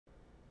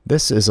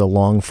This is a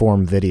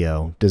long-form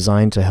video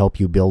designed to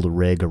help you build a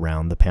rig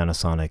around the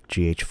Panasonic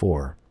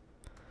GH4.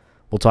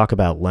 We'll talk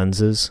about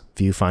lenses,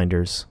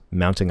 viewfinders,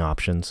 mounting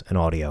options, and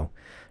audio,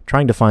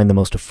 trying to find the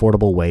most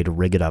affordable way to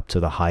rig it up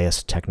to the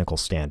highest technical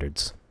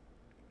standards.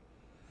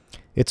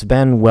 It's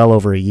been well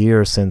over a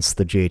year since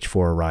the GH4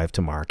 arrived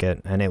to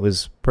market, and it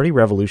was pretty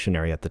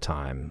revolutionary at the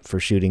time for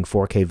shooting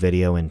 4K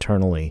video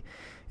internally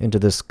into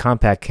this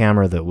compact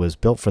camera that was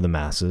built for the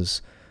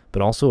masses,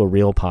 but also a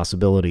real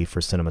possibility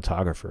for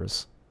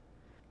cinematographers.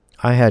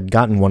 I had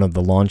gotten one of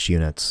the launch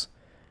units,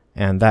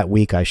 and that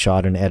week I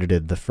shot and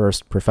edited the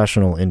first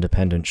professional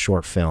independent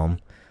short film,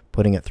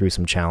 putting it through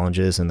some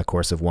challenges in the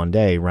course of one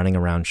day, running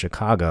around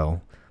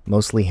Chicago,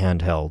 mostly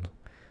handheld,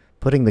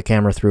 putting the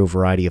camera through a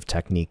variety of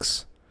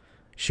techniques,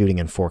 shooting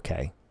in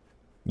 4K.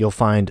 You'll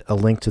find a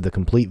link to the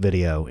complete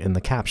video in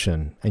the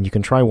caption, and you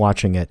can try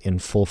watching it in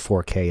full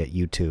 4K at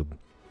YouTube.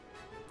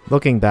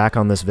 Looking back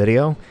on this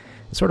video,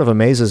 it sort of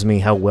amazes me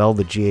how well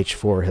the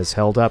GH4 has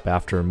held up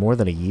after more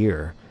than a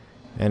year,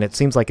 and it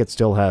seems like it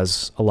still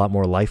has a lot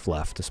more life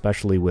left,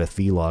 especially with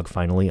Vlog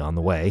finally on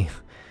the way.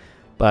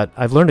 But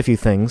I've learned a few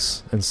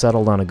things and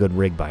settled on a good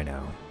rig by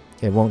now.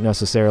 It won't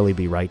necessarily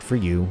be right for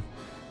you,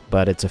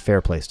 but it's a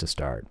fair place to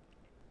start.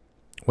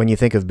 When you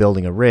think of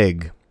building a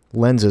rig,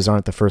 lenses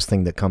aren't the first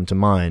thing that come to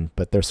mind,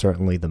 but they're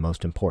certainly the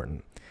most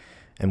important.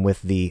 And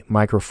with the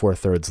Micro Four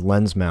Thirds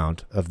lens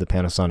mount of the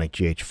Panasonic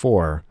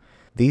GH4,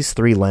 these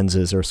three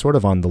lenses are sort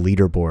of on the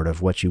leaderboard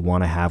of what you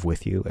want to have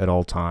with you at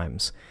all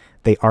times.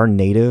 They are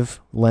native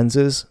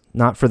lenses,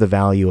 not for the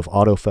value of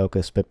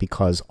autofocus, but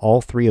because all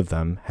three of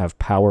them have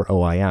Power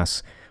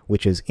OIS,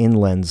 which is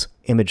in-lens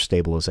image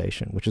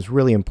stabilization, which is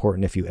really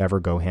important if you ever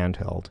go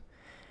handheld.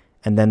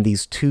 And then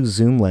these two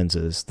zoom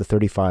lenses, the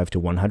 35 to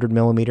 100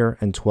 millimeter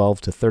and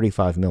 12 to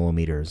 35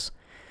 millimeters,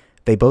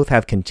 they both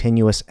have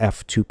continuous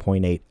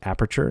f2.8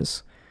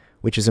 apertures,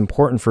 which is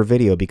important for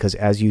video because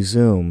as you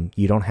zoom,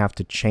 you don't have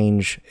to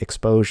change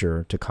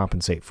exposure to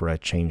compensate for a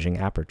changing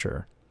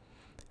aperture.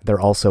 They're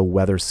also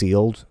weather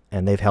sealed,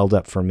 and they've held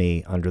up for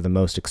me under the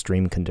most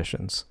extreme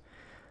conditions.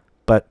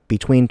 But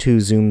between two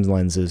zoom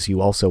lenses,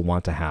 you also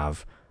want to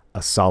have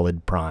a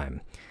solid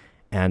prime.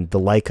 And the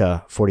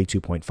Leica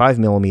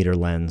 42.5mm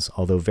lens,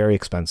 although very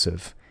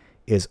expensive,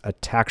 is a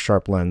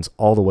tack-sharp lens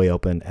all the way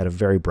open at a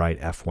very bright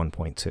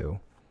f1.2.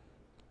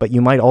 But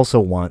you might also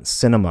want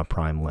cinema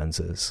prime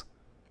lenses.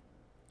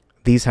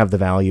 These have the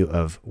value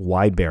of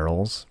wide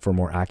barrels for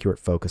more accurate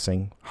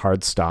focusing,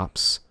 hard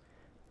stops,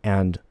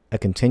 and a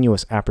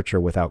continuous aperture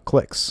without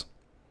clicks.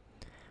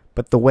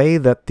 But the way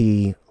that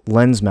the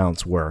lens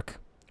mounts work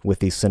with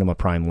these cinema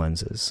prime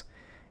lenses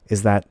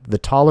is that the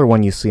taller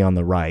one you see on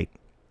the right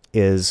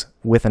is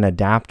with an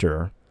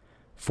adapter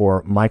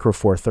for Micro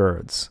Four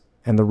Thirds.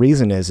 And the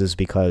reason is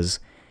because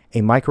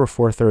a Micro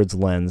Four Thirds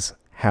lens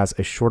has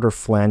a shorter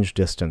flange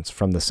distance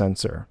from the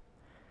sensor.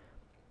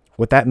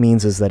 What that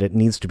means is that it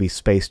needs to be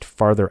spaced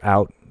farther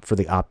out for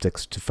the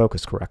optics to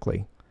focus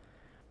correctly.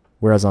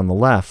 Whereas on the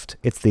left,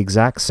 it's the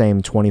exact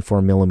same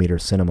 24mm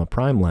cinema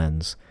prime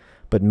lens,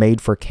 but made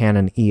for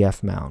Canon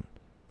EF mount.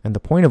 And the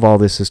point of all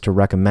this is to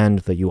recommend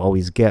that you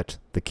always get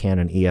the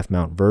Canon EF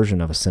mount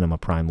version of a cinema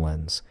prime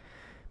lens,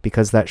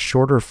 because that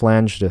shorter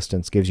flange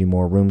distance gives you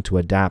more room to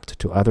adapt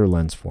to other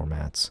lens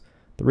formats.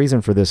 The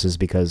reason for this is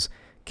because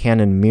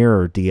Canon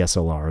mirror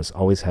DSLRs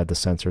always had the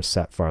sensor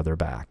set farther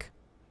back.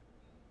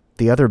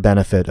 The other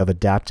benefit of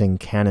adapting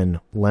Canon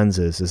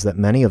lenses is that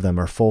many of them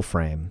are full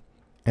frame,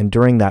 and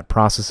during that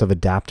process of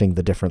adapting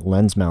the different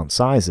lens mount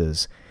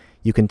sizes,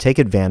 you can take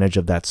advantage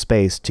of that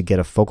space to get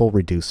a focal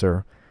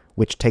reducer,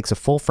 which takes a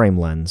full frame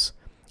lens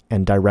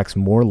and directs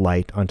more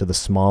light onto the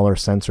smaller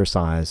sensor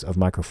size of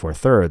Micro Four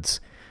Thirds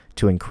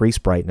to increase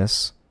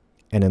brightness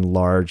and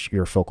enlarge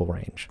your focal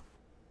range.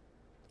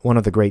 One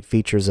of the great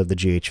features of the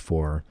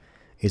GH4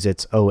 is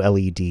its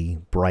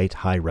OLED bright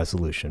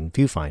high-resolution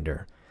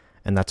viewfinder,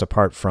 and that's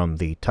apart from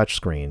the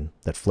touchscreen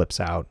that flips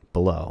out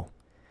below.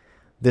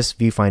 This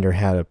viewfinder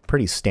had a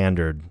pretty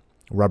standard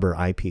rubber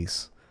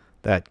eyepiece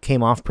that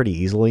came off pretty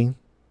easily,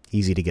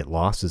 easy to get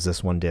lost as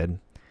this one did.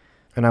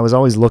 And I was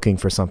always looking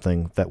for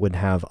something that would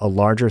have a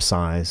larger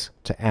size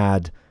to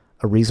add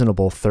a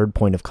reasonable third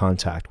point of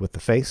contact with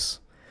the face,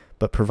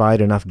 but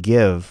provide enough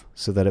give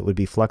so that it would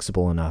be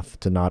flexible enough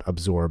to not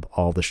absorb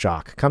all the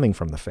shock coming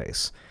from the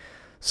face.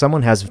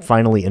 Someone has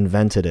finally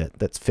invented it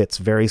that fits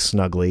very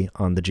snugly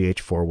on the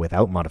GH4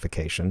 without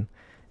modification,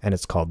 and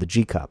it's called the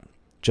G-Cup.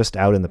 Just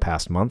out in the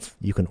past month,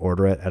 you can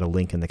order it at a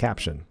link in the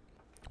caption.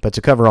 But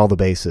to cover all the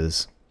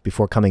bases,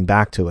 before coming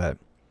back to it,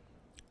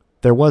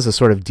 there was a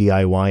sort of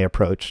DIY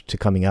approach to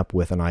coming up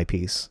with an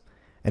eyepiece,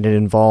 and it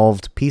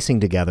involved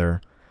piecing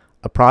together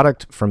a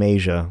product from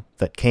Asia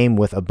that came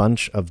with a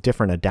bunch of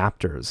different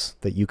adapters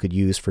that you could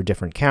use for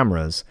different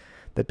cameras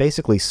that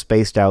basically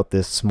spaced out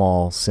this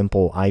small,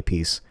 simple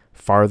eyepiece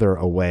farther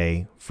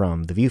away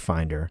from the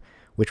viewfinder,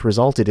 which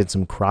resulted in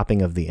some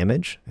cropping of the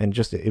image, and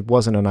just it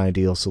wasn't an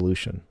ideal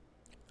solution.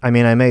 I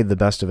mean, I made the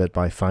best of it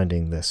by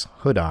finding this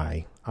hood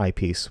eye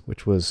eyepiece,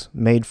 which was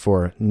made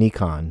for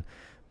Nikon,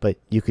 but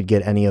you could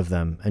get any of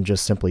them and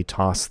just simply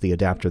toss the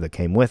adapter that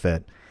came with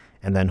it,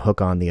 and then hook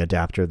on the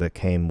adapter that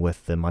came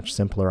with the much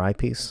simpler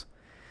eyepiece.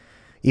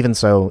 Even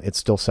so, it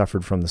still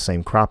suffered from the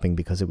same cropping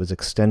because it was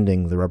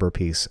extending the rubber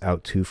piece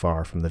out too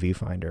far from the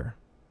viewfinder.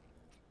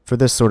 For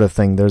this sort of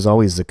thing, there's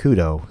always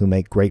Zacuto, who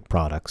make great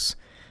products,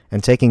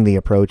 and taking the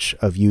approach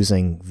of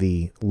using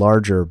the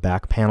larger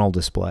back panel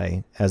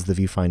display as the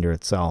viewfinder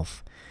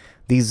itself.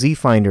 These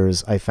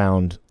Z-finders, I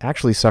found,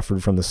 actually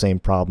suffered from the same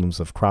problems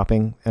of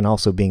cropping and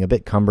also being a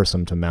bit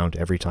cumbersome to mount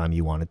every time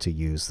you wanted to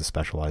use the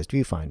specialized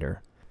viewfinder.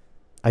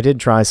 I did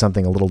try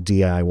something a little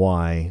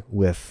DIY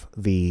with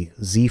the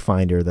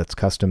Z-finder that's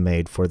custom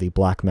made for the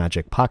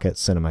Blackmagic Pocket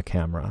cinema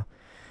camera.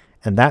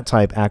 And that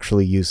type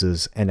actually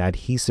uses an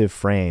adhesive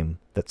frame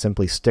that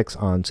simply sticks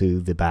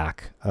onto the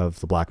back of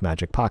the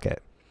Blackmagic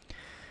Pocket.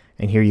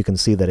 And here you can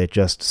see that it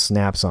just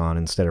snaps on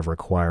instead of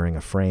requiring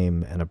a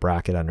frame and a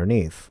bracket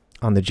underneath.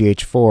 On the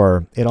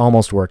GH4, it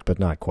almost worked, but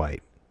not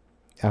quite.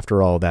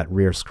 After all, that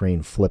rear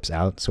screen flips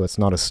out, so it's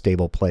not a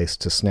stable place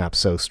to snap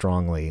so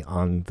strongly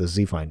on the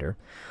Z-finder.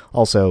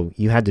 Also,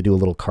 you had to do a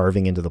little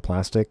carving into the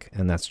plastic,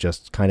 and that's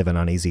just kind of an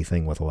uneasy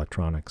thing with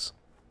electronics.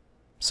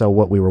 So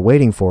what we were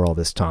waiting for all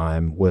this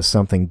time was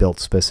something built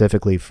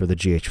specifically for the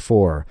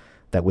GH4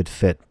 that would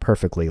fit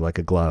perfectly like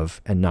a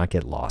glove and not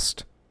get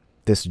lost.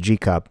 This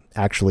G-cup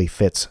actually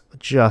fits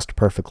just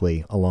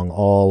perfectly along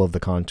all of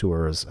the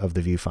contours of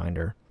the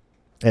viewfinder.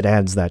 It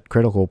adds that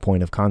critical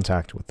point of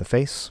contact with the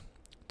face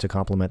to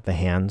complement the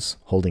hands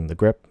holding the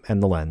grip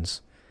and the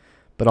lens,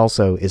 but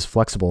also is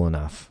flexible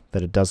enough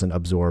that it doesn't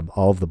absorb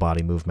all of the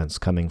body movements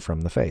coming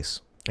from the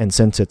face. And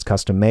since it's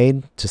custom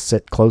made to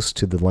sit close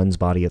to the lens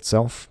body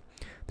itself,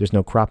 there's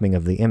no cropping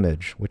of the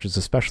image, which is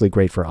especially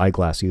great for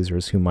eyeglass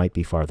users who might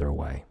be farther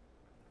away.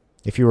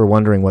 If you were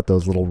wondering what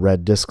those little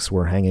red discs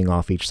were hanging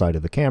off each side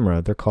of the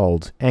camera, they're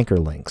called anchor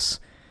links,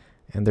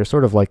 and they're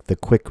sort of like the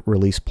quick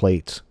release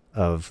plate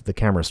of the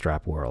camera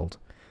strap world.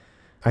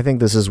 I think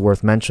this is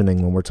worth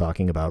mentioning when we're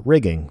talking about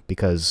rigging,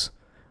 because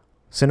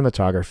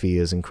cinematography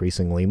is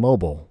increasingly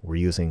mobile. We're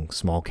using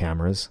small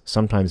cameras,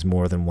 sometimes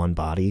more than one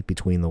body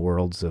between the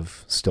worlds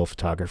of still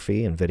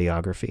photography and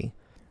videography.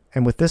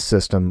 And with this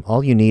system,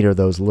 all you need are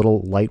those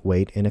little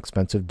lightweight,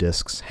 inexpensive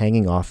discs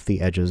hanging off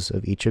the edges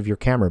of each of your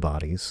camera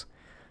bodies,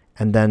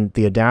 and then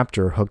the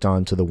adapter hooked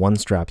onto the one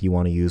strap you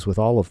want to use with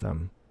all of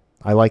them.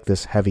 I like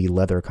this heavy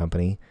leather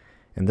company,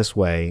 and this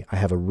way I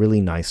have a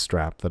really nice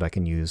strap that I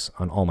can use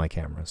on all my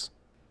cameras.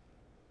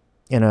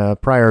 In a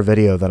prior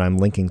video that I'm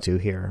linking to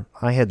here,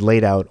 I had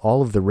laid out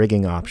all of the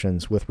rigging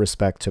options with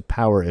respect to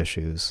power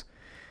issues,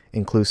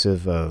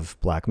 inclusive of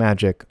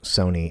Blackmagic,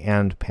 Sony,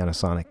 and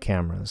Panasonic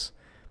cameras.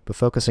 But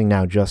focusing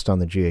now just on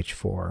the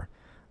GH4,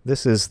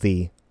 this is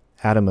the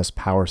Atomos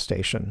power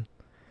station,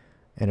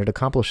 and it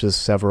accomplishes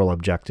several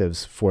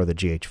objectives for the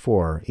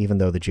GH4, even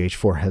though the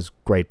GH4 has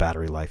great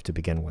battery life to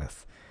begin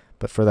with.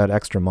 But for that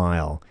extra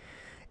mile,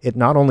 it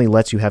not only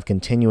lets you have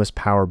continuous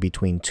power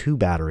between two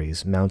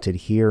batteries mounted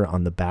here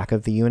on the back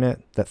of the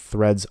unit that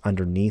threads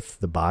underneath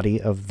the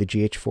body of the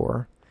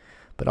GH4,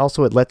 but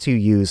also it lets you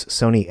use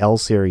Sony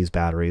L-series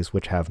batteries,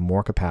 which have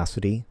more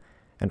capacity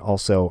and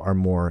also are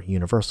more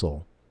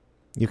universal.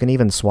 You can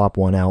even swap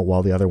one out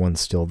while the other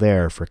one's still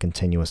there for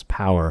continuous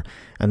power,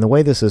 and the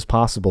way this is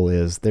possible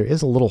is there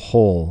is a little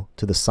hole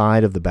to the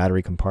side of the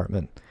battery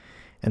compartment,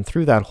 and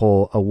through that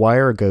hole a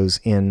wire goes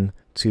in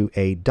to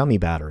a dummy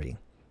battery,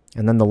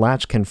 and then the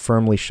latch can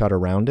firmly shut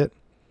around it,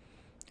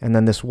 and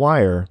then this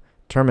wire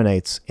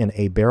terminates in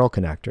a barrel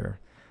connector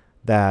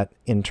that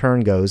in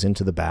turn goes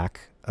into the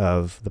back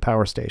of the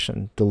power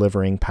station,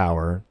 delivering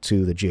power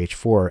to the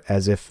GH4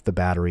 as if the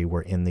battery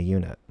were in the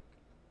unit.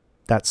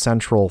 That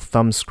central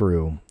thumb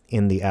screw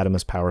in the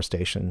Atomos power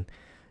station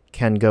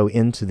can go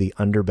into the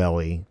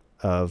underbelly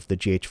of the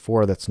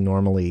GH4 that's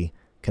normally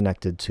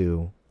connected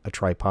to a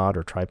tripod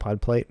or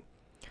tripod plate.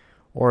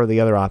 Or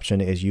the other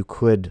option is you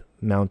could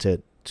mount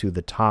it to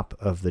the top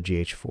of the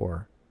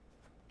GH4.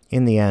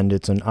 In the end,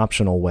 it's an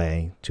optional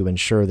way to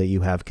ensure that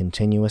you have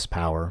continuous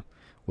power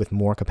with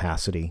more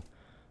capacity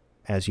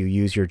as you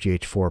use your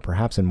GH4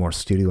 perhaps in more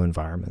studio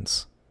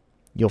environments.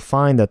 You'll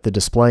find that the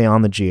display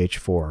on the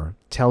GH4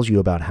 tells you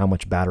about how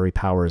much battery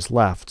power is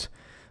left,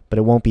 but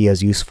it won't be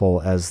as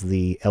useful as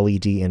the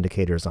LED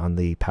indicators on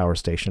the power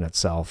station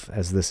itself,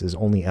 as this is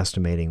only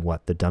estimating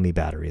what the dummy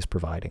battery is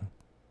providing.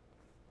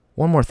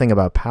 One more thing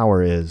about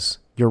power is,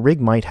 your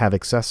rig might have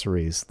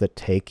accessories that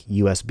take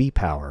USB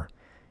power,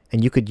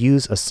 and you could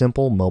use a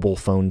simple mobile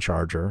phone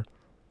charger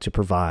to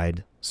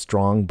provide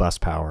strong bus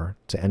power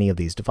to any of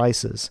these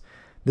devices.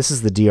 This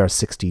is the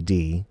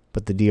DR-60D,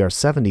 but the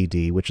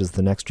DR-70D, which is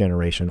the next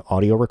generation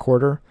audio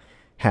recorder,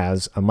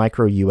 has a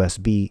micro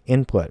USB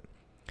input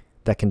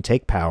that can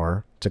take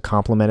power to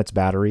complement its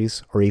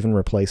batteries or even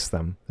replace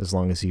them as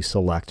long as you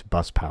select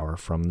bus power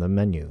from the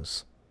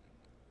menus.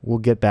 We'll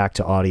get back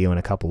to audio in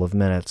a couple of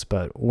minutes,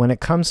 but when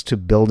it comes to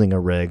building a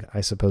rig,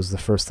 I suppose the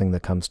first thing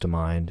that comes to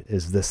mind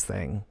is this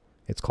thing.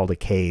 It's called a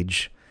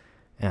cage,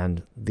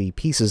 and the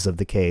pieces of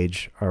the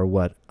cage are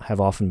what have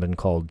often been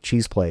called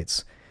cheese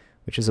plates,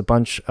 which is a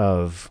bunch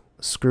of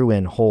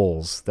screw-in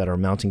holes that are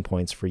mounting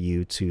points for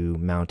you to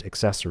mount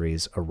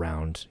accessories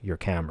around your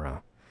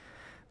camera.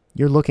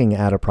 You're looking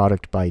at a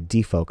product by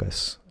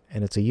Defocus,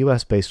 and it's a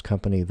US-based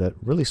company that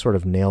really sort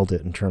of nailed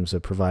it in terms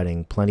of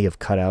providing plenty of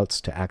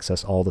cutouts to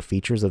access all the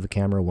features of the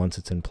camera once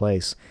it's in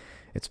place.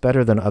 It's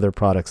better than other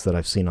products that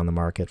I've seen on the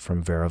market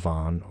from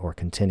Veravon or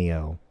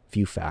Continuo,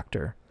 View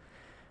Factor.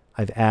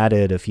 I've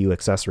added a few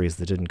accessories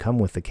that didn't come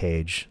with the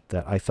cage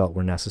that I felt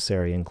were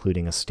necessary,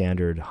 including a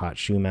standard hot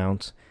shoe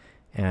mount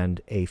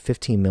and a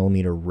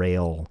 15mm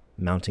rail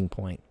mounting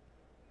point.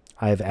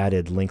 I've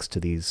added links to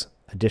these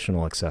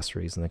additional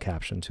accessories in the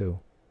caption too.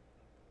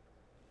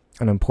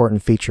 An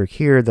important feature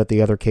here that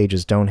the other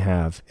cages don't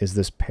have is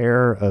this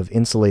pair of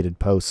insulated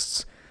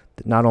posts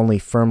that not only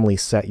firmly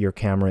set your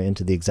camera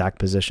into the exact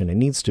position it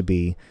needs to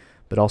be,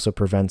 but also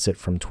prevents it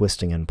from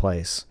twisting in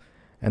place.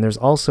 And there's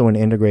also an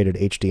integrated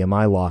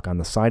HDMI lock on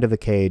the side of the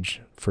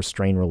cage for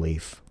strain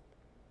relief.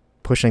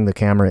 Pushing the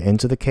camera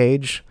into the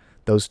cage,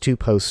 those two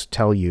posts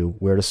tell you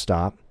where to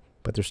stop,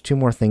 but there's two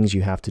more things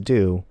you have to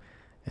do,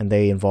 and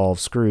they involve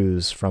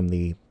screws from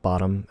the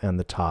bottom and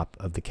the top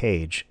of the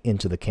cage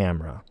into the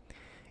camera.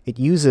 It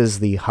uses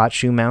the hot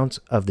shoe mount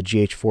of the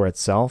GH4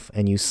 itself,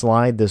 and you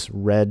slide this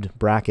red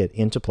bracket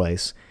into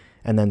place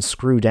and then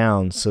screw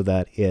down so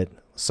that it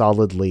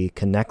solidly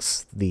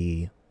connects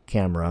the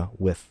camera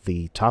with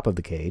the top of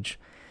the cage.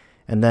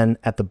 And then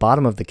at the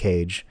bottom of the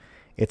cage,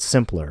 it's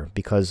simpler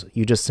because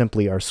you just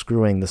simply are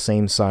screwing the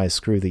same size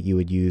screw that you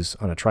would use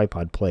on a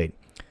tripod plate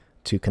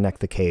to connect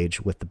the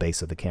cage with the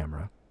base of the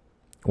camera.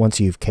 Once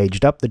you've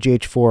caged up the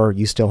GH4,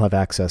 you still have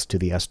access to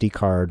the SD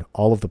card,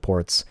 all of the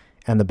ports,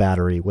 and the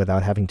battery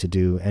without having to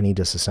do any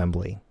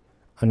disassembly.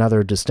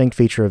 Another distinct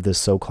feature of this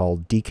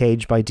so-called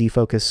D-Cage by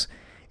Defocus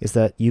is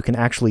that you can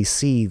actually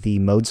see the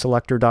mode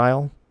selector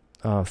dial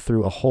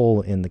through a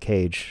hole in the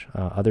cage.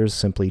 Others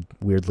simply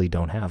weirdly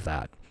don't have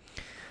that.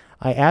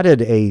 I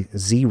added a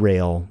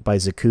Z-rail by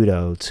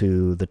Zacuto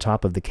to the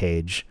top of the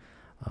cage,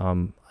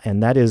 and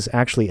that is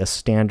actually a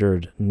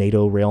standard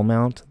NATO rail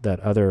mount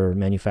that other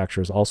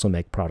manufacturers also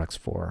make products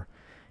for.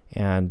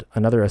 And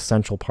another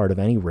essential part of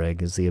any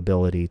rig is the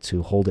ability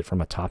to hold it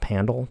from a top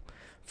handle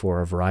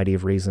for a variety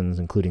of reasons,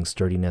 including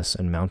sturdiness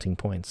and mounting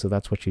points. So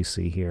that's what you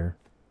see here.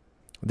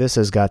 This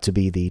has got to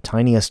be the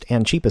tiniest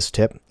and cheapest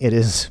tip. It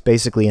is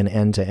basically an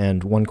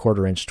end-to-end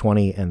 1/4 inch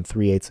 20 and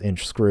 3/8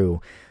 inch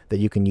screw that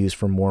you can use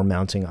for more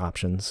mounting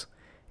options.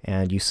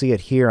 And you see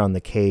it here on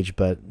the cage,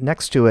 but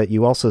next to it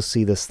you also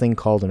see this thing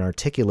called an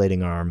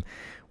articulating arm,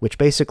 which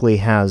basically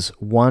has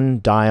one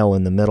dial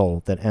in the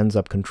middle that ends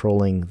up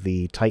controlling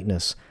the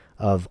tightness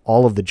of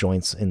all of the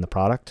joints in the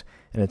product.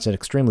 And it's an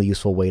extremely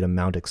useful way to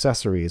mount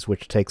accessories,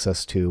 which takes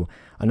us to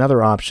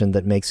another option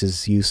that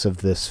makes use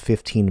of this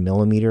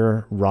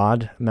 15mm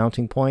rod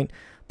mounting point.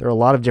 There are a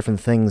lot of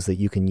different things that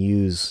you can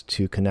use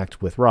to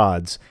connect with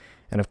rods.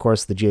 And of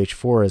course, the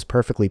GH4 is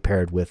perfectly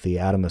paired with the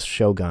Atomos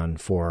Shogun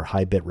for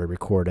high bitrate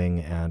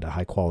recording and a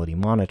high quality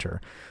monitor.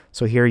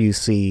 So here you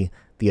see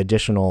the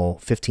additional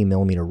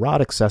 15mm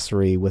rod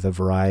accessory with a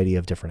variety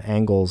of different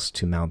angles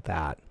to mount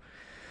that.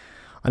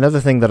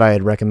 Another thing that I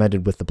had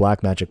recommended with the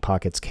Blackmagic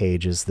Pockets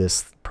cage is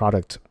this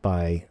product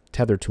by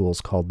Tether Tools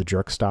called the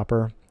Jerk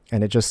Stopper,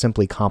 and it just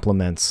simply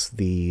complements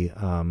the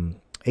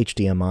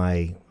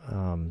HDMI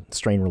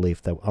strain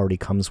relief that already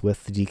comes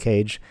with the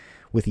D-Cage,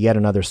 with yet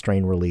another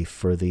strain relief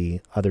for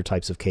the other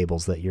types of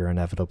cables that you're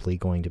inevitably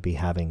going to be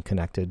having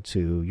connected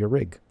to your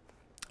rig.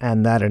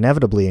 And that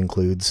inevitably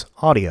includes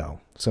audio.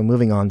 So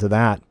moving on to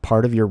that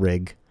part of your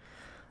rig,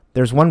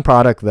 there's one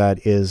product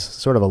that is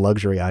sort of a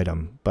luxury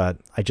item, but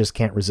I just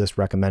can't resist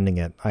recommending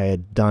it. I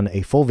had done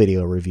a full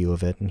video review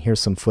of it, and here's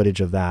some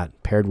footage of that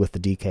paired with the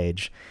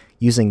D-Cage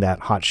using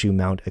that hot shoe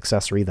mount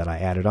accessory that I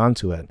added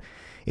onto it.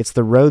 It's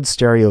the RØDE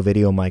Stereo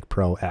Video Mic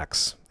Pro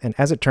X. And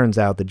as it turns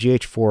out, the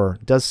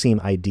GH4 does seem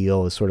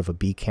ideal as sort of a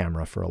B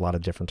camera for a lot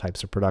of different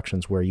types of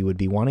productions where you would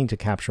be wanting to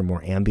capture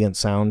more ambient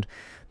sound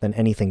than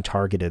anything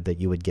targeted that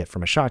you would get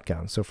from a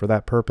shotgun. So for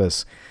that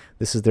purpose,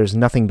 there's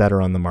nothing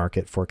better on the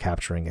market for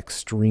capturing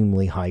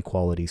extremely high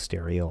quality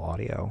stereo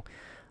audio.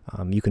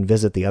 You can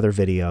visit the other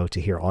video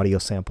to hear audio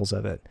samples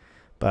of it.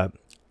 But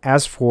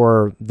as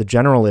for the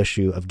general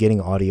issue of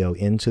getting audio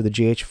into the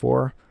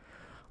GH4,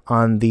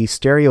 on the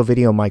Stereo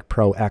Video Mic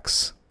Pro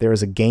X, there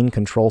is a gain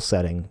control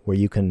setting where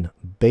you can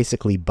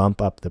basically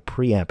bump up the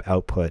preamp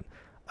output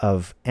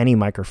of any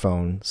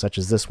microphone, such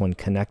as this one,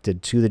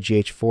 connected to the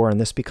GH4.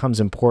 And this becomes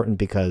important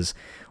because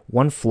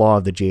one flaw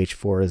of the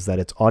GH4 is that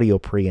its audio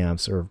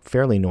preamps are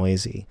fairly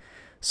noisy.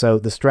 So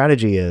the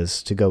strategy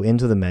is to go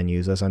into the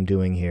menus, as I'm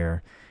doing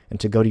here, and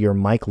to go to your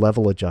mic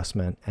level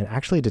adjustment, and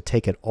actually to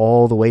take it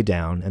all the way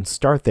down and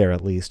start there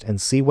at least, and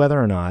see whether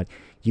or not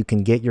you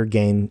can get your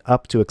gain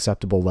up to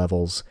acceptable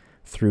levels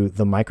through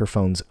the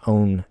microphone's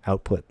own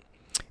output.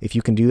 If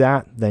you can do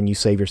that, then you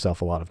save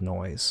yourself a lot of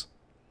noise.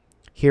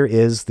 Here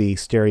is the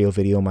Stereo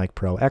Video Mic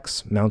Pro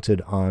X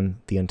mounted on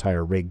the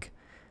entire rig,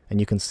 and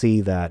you can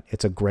see that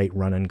it's a great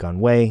run and gun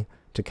way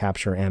to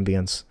capture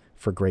ambience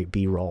for great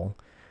B-roll.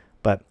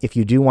 But if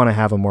you do want to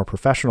have a more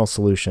professional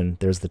solution,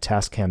 there's the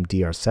Tascam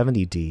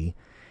DR-70D,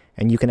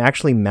 And you can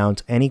actually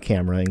mount any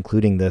camera,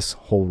 including this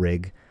whole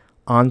rig,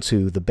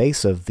 onto the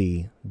base of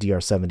the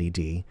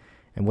DR-70D.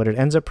 And what it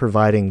ends up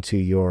providing to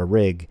your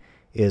rig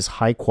is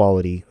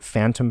high-quality,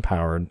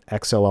 phantom-powered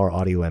XLR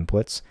audio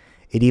inputs.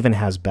 It even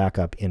has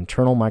backup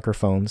internal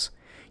microphones.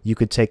 You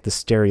could take the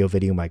Stereo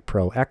Video Mic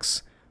Pro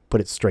X,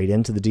 put it straight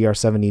into the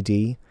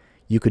DR-70D.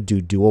 You could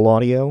do dual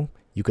audio.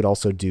 You could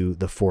also do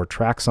the 4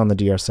 tracks on the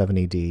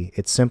DR-70D.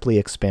 It simply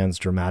expands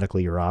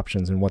dramatically your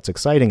options. And what's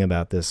exciting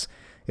about this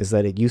is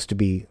that it used to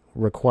be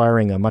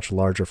requiring a much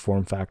larger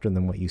form factor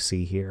than what you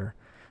see here.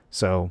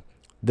 So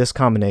this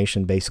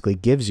combination basically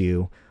gives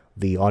you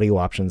the audio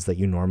options that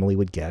you normally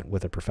would get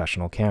with a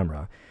professional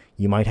camera.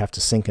 You might have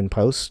to sync in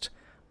post,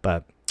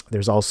 but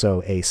there's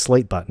also a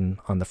slate button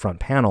on the front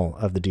panel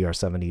of the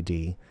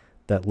DR-70D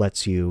that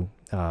lets you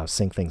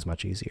sync things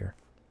much easier.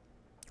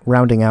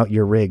 Rounding out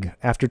your rig,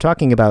 after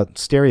talking about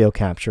stereo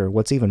capture,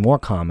 what's even more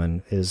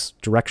common is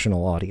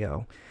directional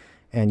audio.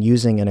 And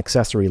using an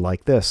accessory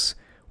like this,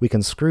 we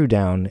can screw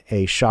down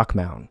a shock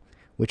mount,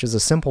 which is a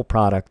simple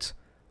product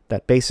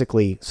that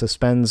basically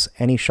suspends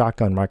any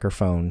shotgun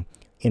microphone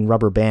in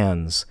rubber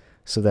bands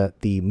so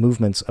that the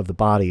movements of the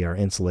body are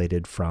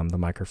insulated from the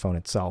microphone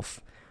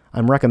itself.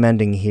 I'm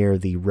recommending here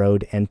the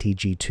RØDE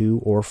NTG2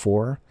 or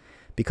 4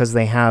 because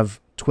they have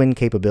twin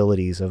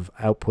capabilities of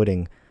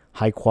outputting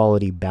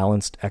high-quality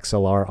balanced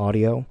XLR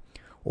audio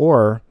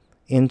or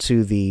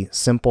into the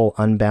simple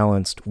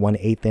unbalanced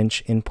 1/8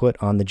 inch input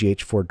on the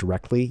GH4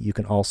 directly. You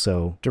can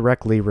also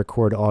directly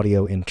record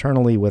audio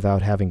internally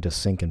without having to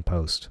sync in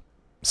post.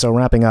 So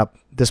wrapping up,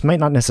 this might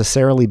not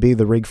necessarily be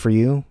the rig for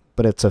you,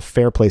 but it's a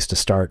fair place to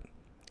start.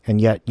 And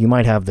yet you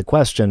might have the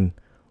question,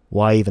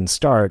 why even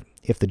start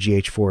if the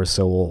GH4 is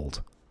so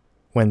old?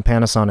 When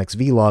Panasonic's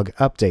Vlog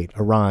update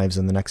arrives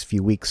in the next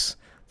few weeks,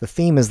 the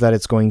theme is that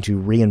it's going to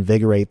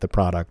reinvigorate the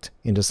product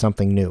into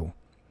something new.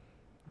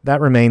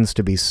 That remains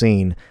to be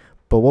seen,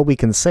 but what we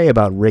can say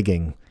about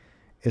rigging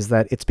is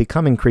that it's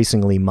become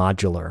increasingly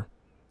modular.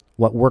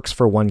 What works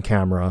for one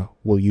camera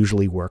will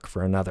usually work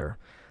for another.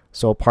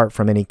 So apart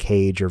from any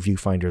cage or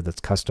viewfinder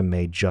that's custom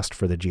made just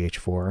for the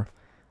GH4,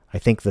 I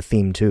think the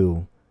theme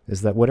too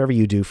is that whatever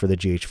you do for the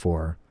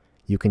GH4,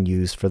 you can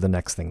use for the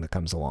next thing that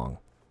comes along.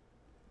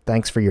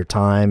 Thanks for your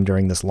time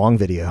during this long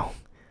video.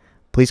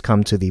 Please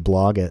come to the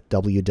blog at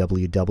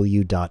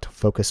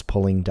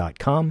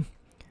www.focuspulling.com,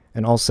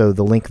 and also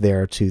the link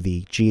there to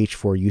the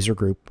GH4 user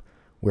group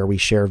where we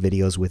share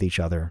videos with each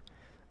other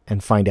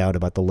and find out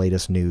about the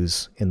latest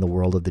news in the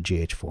world of the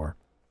GH4.